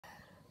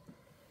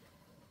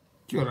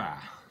Kia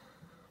ora,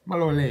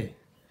 malole,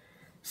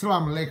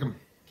 salam alaikum,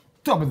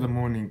 top of the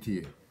morning to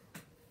you.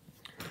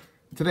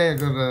 Today I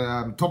got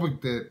a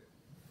topic that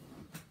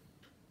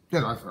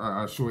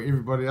I'm sure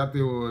everybody out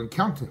there will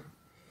encounter.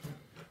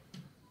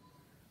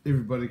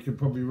 Everybody can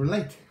probably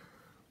relate.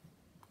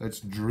 That's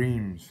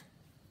dreams.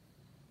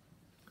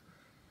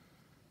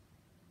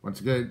 Once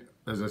again,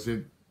 as I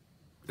said,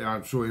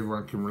 I'm sure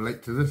everyone can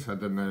relate to this. I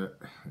don't know,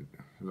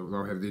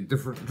 they'll have their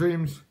different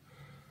dreams,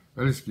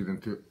 but let's get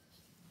into it.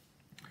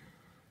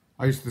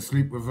 I used to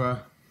sleep with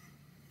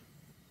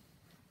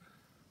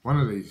one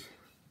of these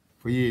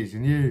for years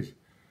and years.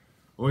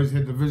 Always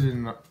had the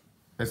vision that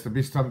that's the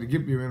best time to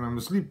get me when I'm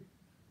asleep.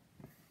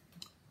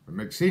 It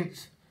makes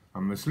sense.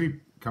 I'm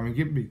asleep, come and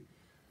get me.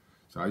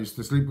 So I used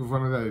to sleep with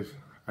one of those.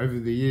 Over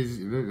the years,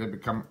 they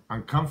become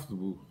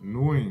uncomfortable,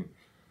 annoying.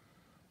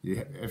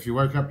 If you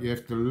wake up, you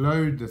have to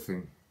load the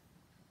thing,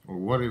 or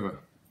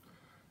whatever.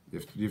 You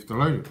have to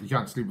load it. You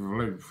can't sleep with a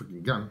loaded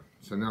freaking gun.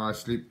 So now I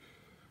sleep.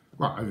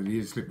 Well, over the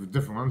years, I sleep with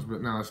different ones,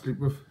 but now I sleep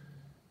with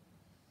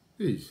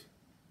these.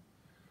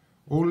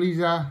 All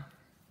these are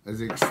as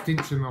an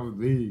extension of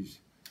these.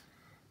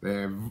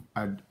 They're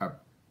a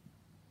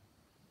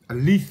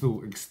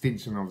lethal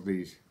extension of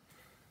these.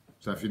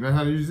 So if you know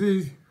how to use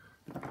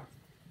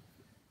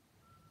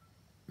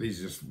these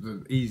are just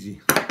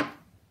easy.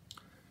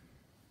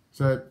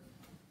 So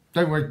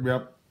don't wake me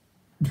up.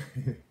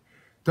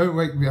 Don't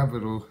wake me up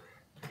at all.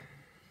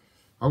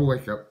 I'll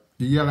wake up.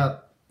 You yell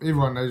out.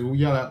 Everyone knows will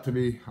yell out to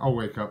me, I'll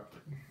wake up.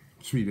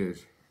 Sweet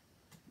as.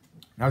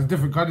 Now there's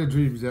different kind of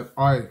dreams that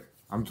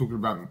I'm talking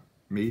about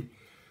me.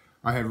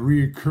 I have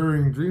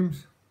reoccurring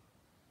dreams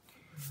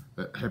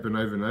that happen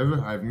over and over.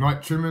 I have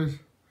night tremors.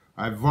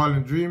 I have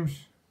violent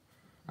dreams.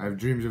 I have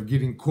dreams of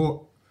getting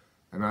caught.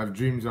 And I have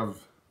dreams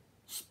of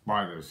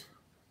spiders.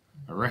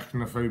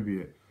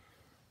 Arachnophobia.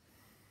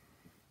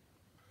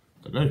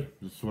 I don't know.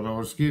 That's what I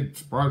was scared.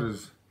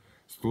 Spiders.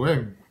 Still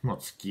am.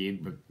 Not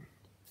scared, but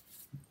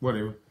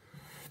whatever.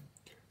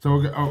 So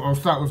I'll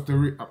start with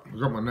I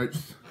got my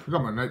notes. I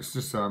got my notes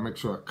just so I make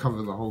sure I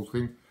cover the whole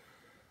thing.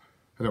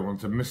 I don't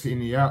want to miss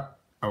any out.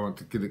 I want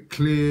to get it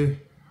clear.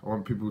 I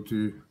want people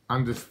to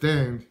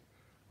understand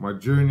my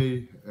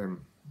journey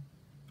and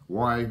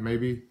why.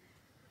 Maybe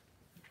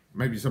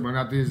someone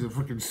out there is a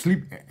freaking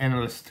sleep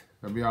analyst.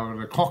 They'll be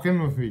able to clock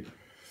in with me.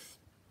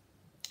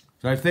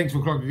 So thanks for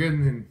clocking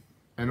in,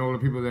 and all the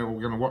people that are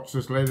going to watch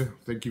this later.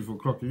 Thank you for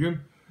clocking in.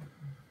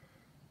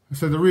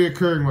 So the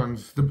reoccurring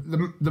ones,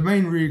 the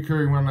main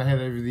reoccurring one I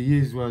had over the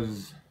years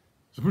was,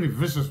 it's a pretty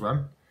vicious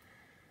one,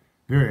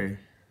 very,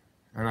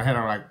 and I had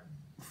like,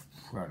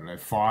 I don't know,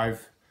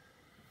 5.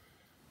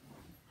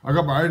 I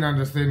got my own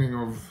understanding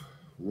of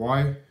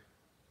why,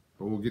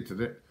 but we'll get to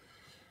that.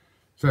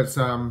 So it's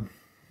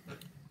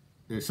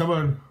there's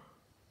someone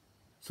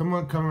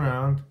come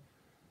around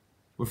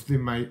with their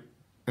mate,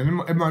 and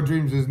in my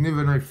dreams there's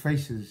never no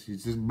faces,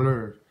 it's just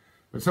blurred.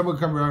 But someone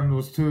come around, there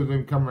was 2 of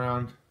them come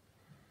around.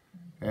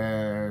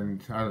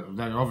 And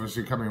they're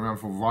obviously coming around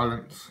for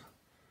violence.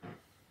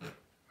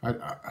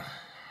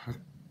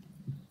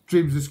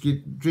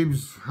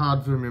 Dreams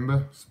hard to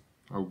remember.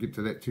 I'll get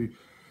to that too.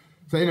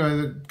 So anyway,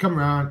 they come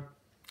around.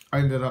 I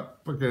ended up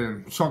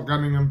fucking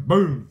shotgunning them.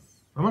 Boom!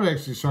 I might have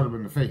actually shot him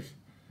in the face.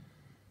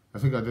 I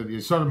think I did.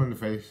 Yeah, shot him in the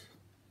face.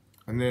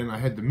 And then I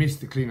had the mess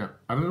to clean up.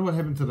 I don't know what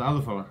happened to the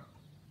other fella.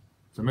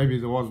 So maybe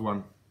there was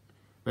one.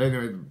 But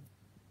anyway,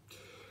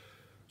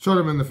 shot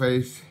him in the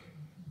face.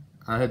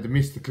 I had the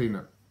mess to clean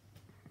up.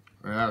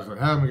 And I was like,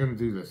 how am I going to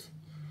do this?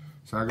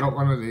 So I got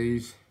one of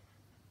these.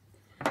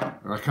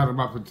 And I cut them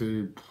up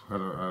into, I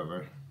don't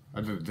know.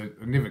 I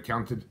never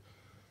counted.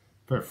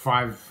 About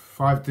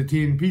 5 to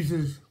 10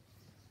 pieces.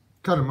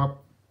 Cut them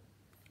up.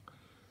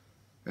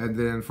 And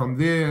then from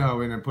there, I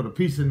went and put a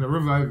piece in the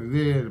river over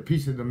there, a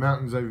piece in the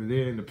mountains over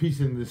there, and a piece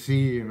in the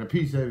sea, and a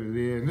piece over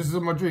there. And this is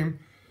my dream.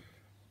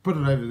 Put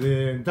it over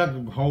there, and dug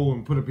a hole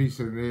and put a piece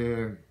in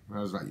there. And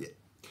I was like, yeah,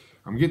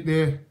 I'm getting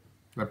there.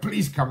 The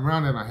police come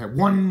around and I had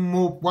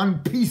one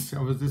piece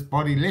of this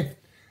body left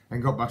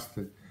and got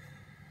busted.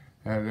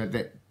 And at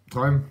that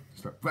time,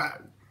 it's like,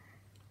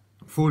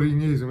 14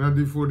 years, I'm going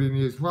to do 14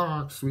 years.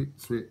 Wow, sweet.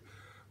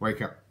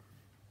 Wake up.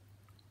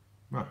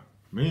 Oh,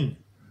 mean.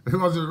 It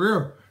wasn't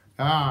real.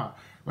 I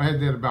had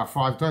that about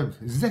 5 times.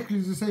 Exactly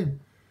the same.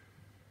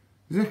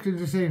 Exactly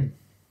the same.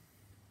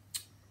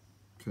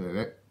 So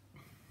that.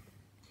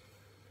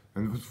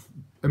 And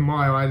in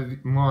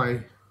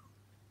my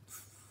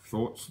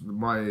thoughts,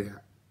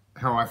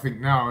 how I think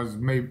now is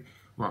maybe,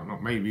 well,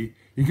 not maybe,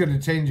 you gotta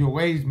change your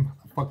ways,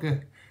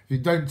 motherfucker. If you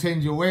don't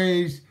change your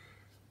ways,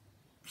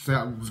 so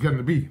that was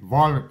gonna be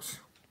violence.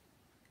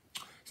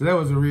 So that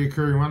was a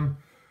reoccurring one.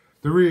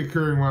 The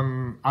reoccurring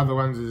one, other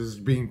ones is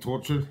being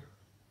tortured,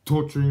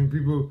 torturing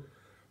people,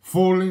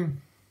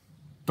 falling,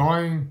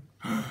 dying,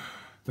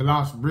 the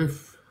last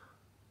breath,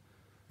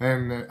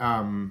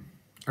 and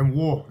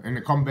war, in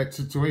a combat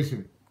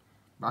situation,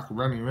 like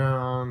running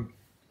around,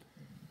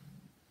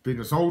 being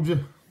a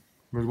soldier,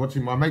 was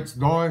watching my mates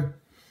die.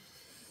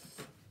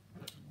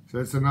 So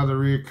that's another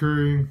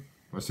reoccurring.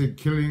 I said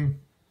killing.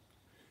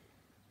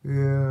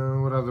 Yeah,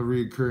 what other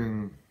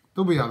reoccurring?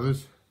 There'll be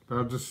others, but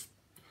I'll just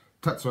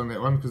touch on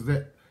that one because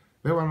that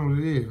one was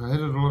there. I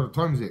had it a lot of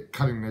times there,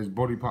 cutting those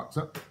body parts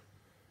up.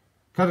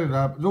 Cut it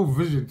up. It's all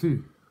vision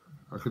too.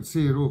 I could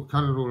see it all.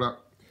 Cut it all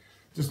up,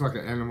 just like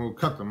an animal.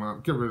 Cut them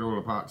up, get rid of all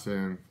the parts,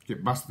 and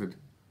get busted,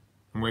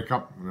 and wake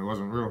up, and it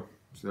wasn't real.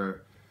 So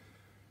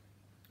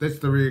that's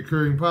the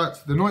reoccurring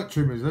parts. The night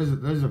trimmers,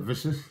 those are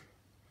vicious.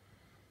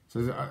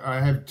 So I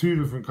have two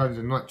different kinds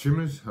of night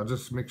trimmers. I'll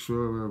just make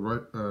sure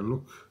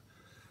look.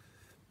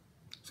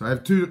 So I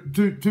have two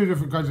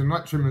different kinds of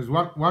night trimmers.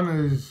 One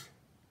is,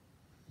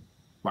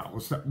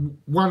 well,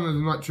 one of the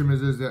night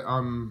trimmers is that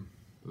I'm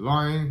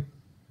lying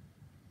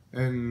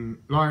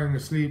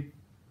asleep.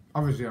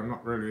 Obviously, I'm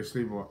not really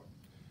asleep,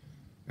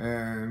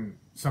 and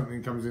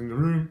something comes in the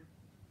room,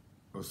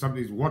 or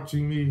somebody's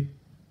watching me.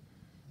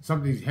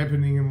 Something's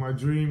happening in my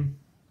dream,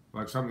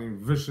 like something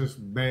vicious,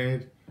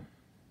 bad,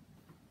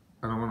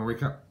 and I want to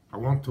wake up. I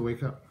want to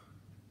wake up.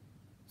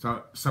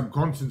 So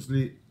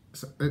subconsciously,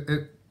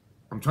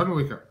 I'm trying to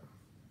wake up,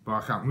 but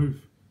I can't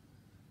move.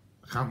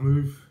 I can't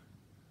move.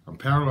 I'm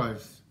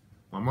paralyzed.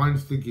 My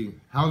mind's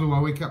thinking, how do I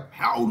wake up?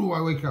 How do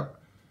I wake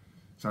up?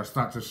 So I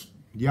start to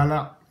yell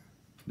out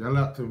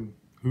to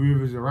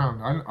whoever's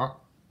around.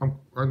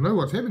 I know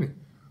what's happening.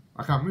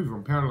 I can't move.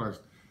 I'm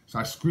paralyzed. So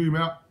I scream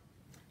out.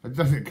 It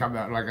doesn't come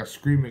out like a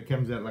scream. It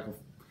comes out like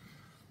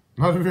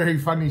not a very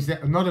funny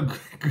sound. Not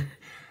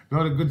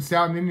a good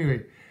sound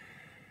anyway.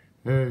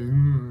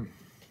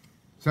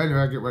 So anyway,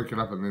 I get woken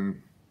up and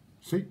then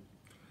sleep.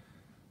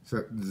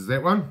 So there's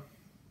that one.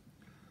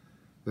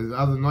 There's the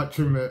other night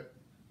trim that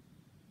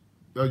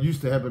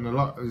used to happen a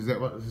lot. Is that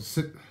what?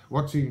 Sit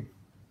watching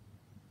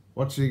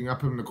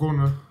up in the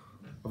corner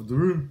of the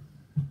room,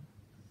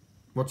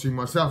 watching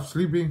myself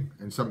sleeping,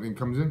 and something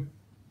comes in.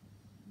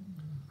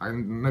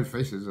 No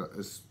faces.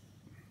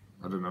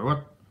 I don't know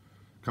what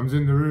comes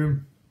in the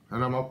room,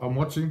 and I'm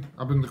watching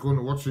up in the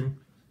corner, watching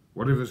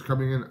whatever's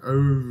coming in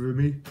over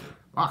me.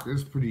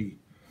 It's pretty.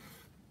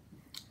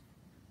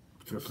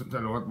 Just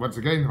don't know what. Once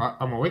again,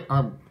 I'm awake.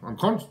 I'm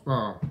conscious.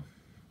 I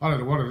don't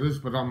know what it is,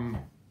 but I'm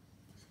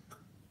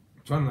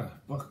trying to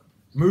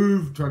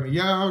move, trying to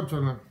yell,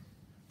 trying to.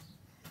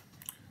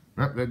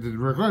 Nope, that didn't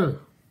work either.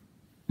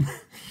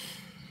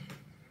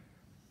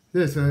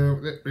 Yeah, so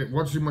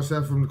watching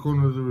myself from the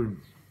corner of the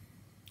room.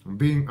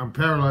 I'm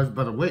paralyzed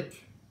but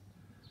awake.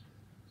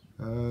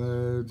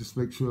 Just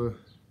make sure,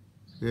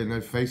 yeah,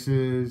 no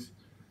faces.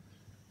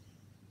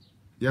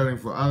 Yelling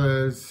for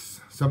others.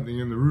 Something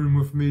in the room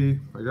with me.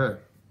 Okay,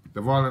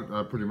 the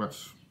violent, pretty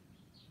much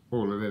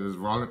all of that is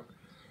violent.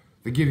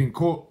 The getting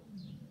caught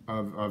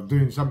of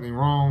doing something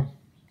wrong,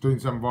 doing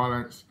some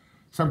violence,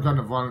 some kind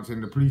of violence,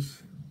 and the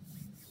police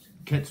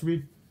catch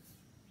me.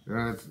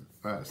 And it's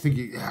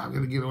thinking, yeah, I'm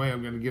gonna get away,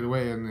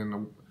 and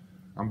then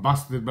I'm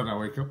busted, but I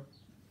wake up.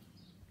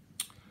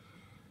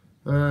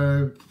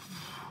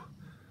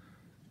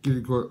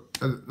 Getting caught.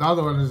 The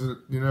other one is,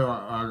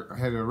 I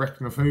had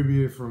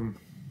arachnophobia from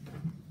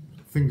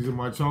things in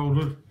my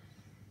childhood.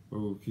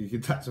 Well, you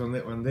can touch on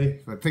that one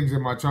day. But things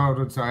in my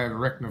childhood, so I have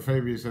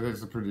arachnophobia, so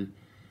that's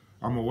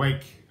I'm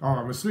awake.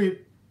 I'm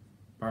asleep,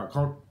 but I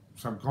can't,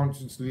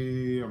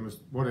 subconsciously,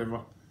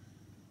 whatever.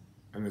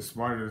 And the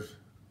spiders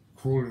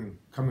crawling,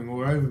 coming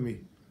all over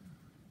me.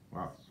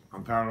 Well,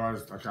 I'm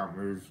paralyzed, I can't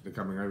move, they're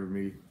coming over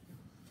me.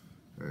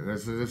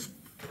 That's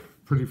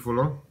pretty full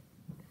on.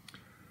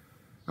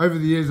 Over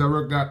the years, I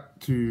worked out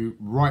to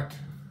write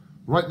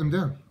them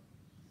down.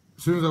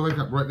 As soon as I wake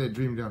up, write that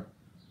dream down.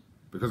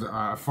 Because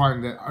I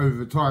find that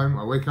over time,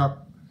 I wake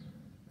up,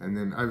 and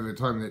then over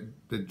time,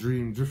 that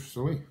dream drifts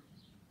away.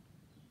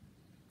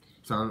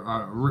 So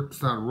I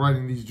started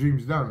writing these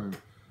dreams down, and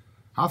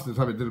half the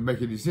time it didn't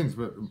make any sense,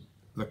 but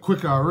the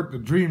quicker I wrote the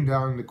dream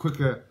down, the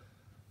quicker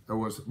it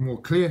was more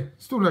clear.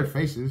 Still no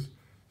faces.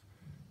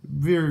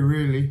 Very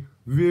rarely.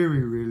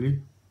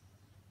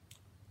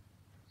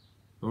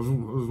 There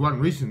was one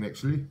recent,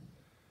 actually.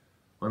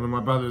 One of my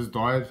brothers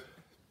died,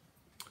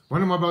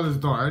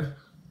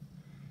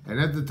 and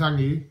at the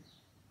tangi,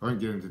 I won't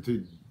get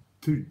into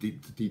too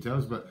deep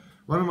details, but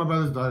one of my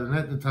brothers died, and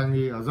at the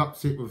tangi, I was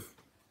upset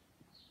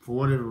for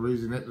whatever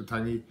reason, at the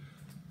tangi.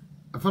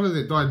 A fellow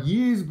that died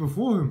years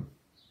before him,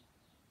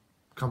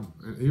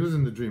 he was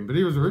in the dream, but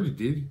he was already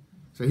dead.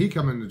 So he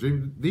came in the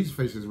dream, these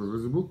faces were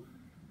visible,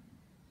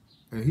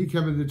 and he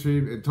came in the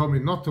dream and told me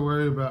not to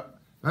worry about,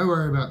 don't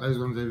worry about those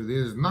ones over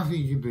there, there's nothing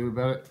you can do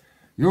about it,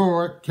 you're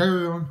alright,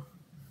 carry on.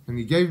 And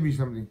he gave me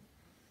something.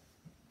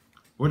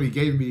 What he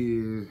gave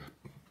me,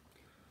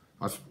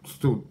 I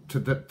still,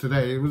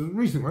 today, it was a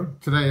recent one,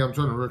 today I'm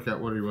trying to work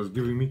out what he was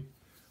giving me.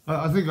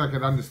 I think I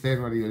could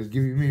understand what he was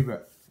giving me,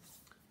 but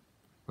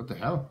what the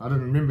hell? I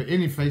don't remember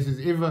any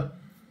faces ever,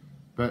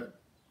 but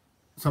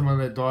someone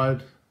that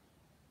died,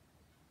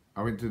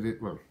 I went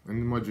to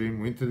in my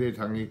dream, went to their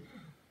tangi,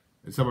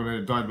 and someone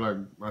that died like,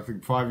 I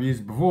think 5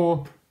 years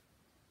before,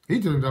 he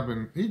turned up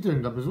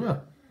as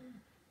well.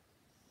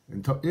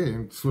 And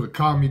and sort of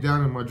calmed me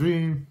down in my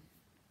dream.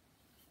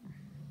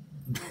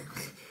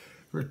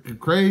 Freaking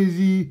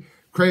crazy,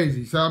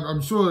 crazy. So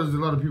I'm sure there's a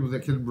lot of people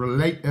that can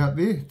relate out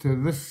there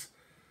to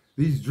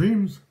these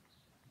dreams.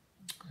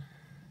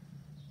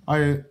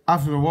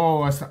 After a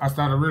while, I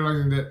started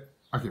realizing that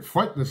I could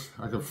fight this.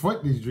 I could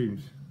fight these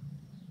dreams.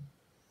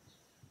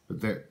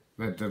 But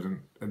it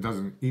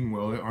doesn't end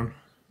well that on.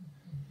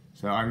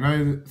 So I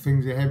know that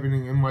things are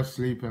happening in my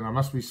sleep, and I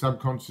must be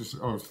subconscious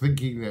of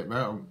thinking that,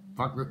 well,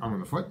 fuck it, I'm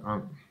gonna fight.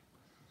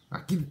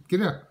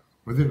 Get out.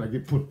 But then I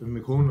get put in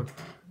the corner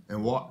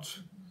and watch.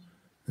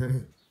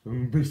 And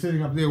be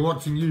sitting up there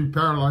watching you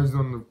paralyzed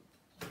on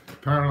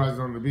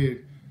the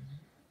bed,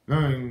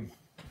 knowing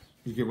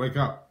you can wake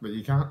up, but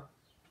you can't.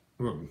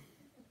 Well,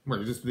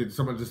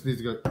 someone just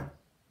needs to go,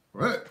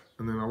 what?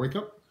 And then I wake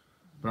up.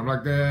 But I'm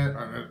like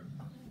that.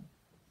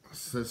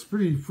 So it's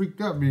pretty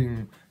freaked out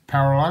being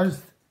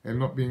paralyzed and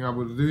not being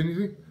able to do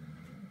anything.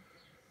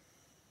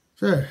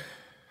 So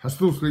I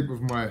still sleep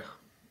with my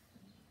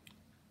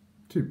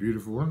two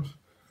beautiful ones.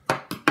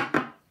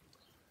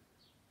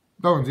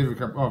 No one's ever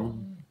come. Oh,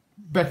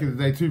 back in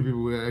the day, 2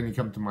 people would only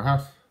come to my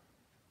house,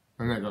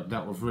 and that got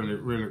dealt with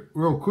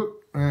real quick.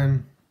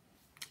 And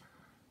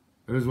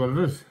it is what it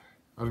is.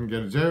 I didn't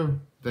go to jail.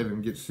 They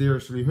didn't get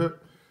seriously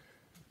hurt.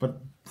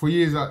 But for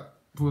years,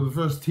 for the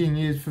first 10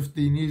 years,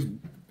 15 years,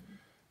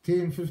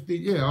 10,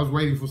 15, yeah, I was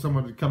waiting for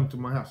someone to come to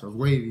my house. I was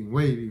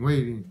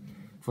waiting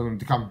for them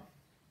to come.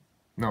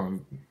 No,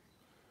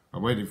 I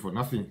waited for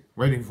nothing.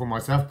 Waiting for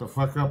myself to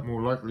fuck up,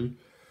 more likely.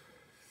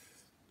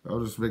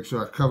 I'll just make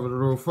sure I covered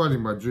it all,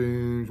 fighting my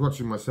dreams,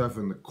 watching myself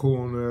in the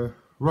corner,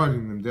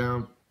 writing them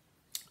down.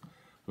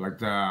 I'd like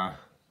to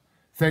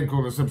thank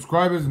all the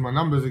subscribers. My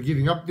numbers are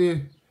getting up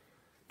there.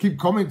 Keep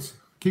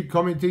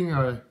commenting.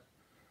 I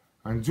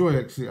enjoy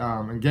actually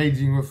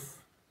engaging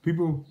with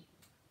people.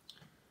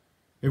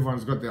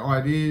 Everyone's got their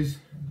ideas,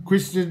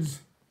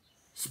 questions,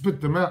 spit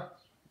them out.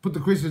 Put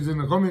the questions in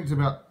the comments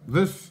about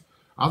this,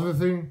 other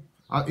thing,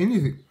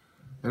 anything.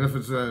 And if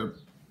it's a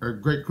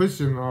great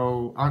question,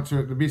 I'll answer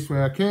it the best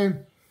way I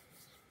can.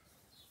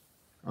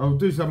 I'll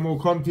do some more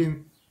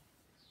content.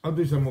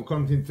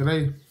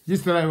 Today.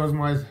 Yesterday was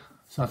my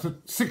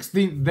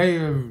 16th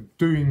day of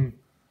doing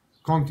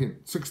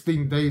content.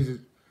 16 days.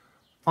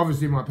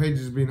 Obviously my page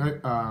has been,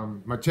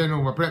 my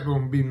channel, my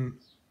platform been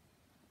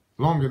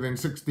longer than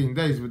 16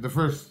 days, but the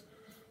first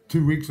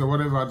 2 weeks or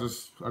whatever, I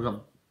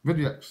got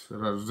videos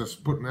that I was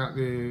just putting out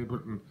there,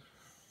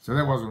 so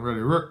that wasn't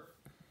really work.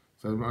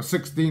 So my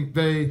 16th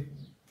day,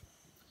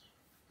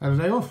 had a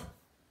day off.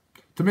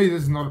 To me,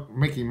 this is not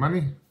making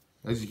money.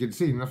 As you can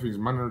see, nothing's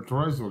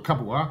monetized, or a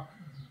couple are,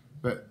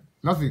 but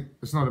nothing.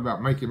 It's not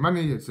about making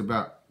money. It's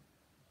about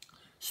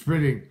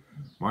spreading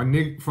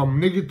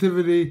from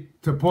negativity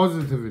to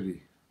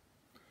positivity.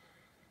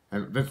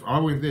 And I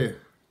went there,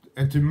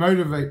 and to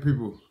motivate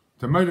people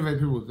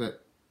that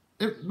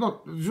it's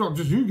not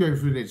just you going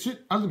through that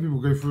shit. Other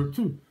people go through it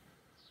too.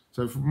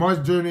 So for my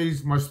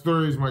journeys, my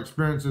stories, my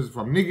experiences,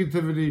 from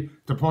negativity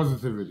to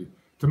positivity,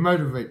 to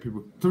motivate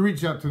people, to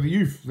reach out to the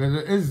youth that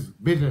it is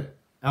better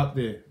out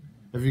there.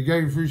 If you're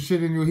going through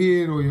shit in your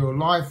head or your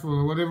life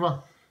or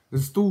whatever,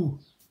 there's still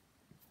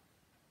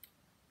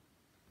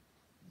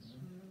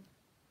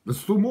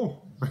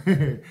more.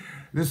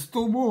 There's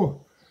still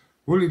more.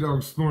 Willie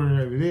Dog's snoring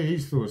over there.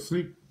 He's still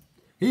asleep.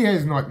 He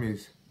has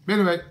nightmares. But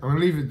anyway, I'm going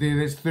to leave it there.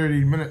 That's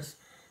 30 minutes.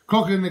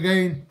 Clock in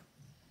again.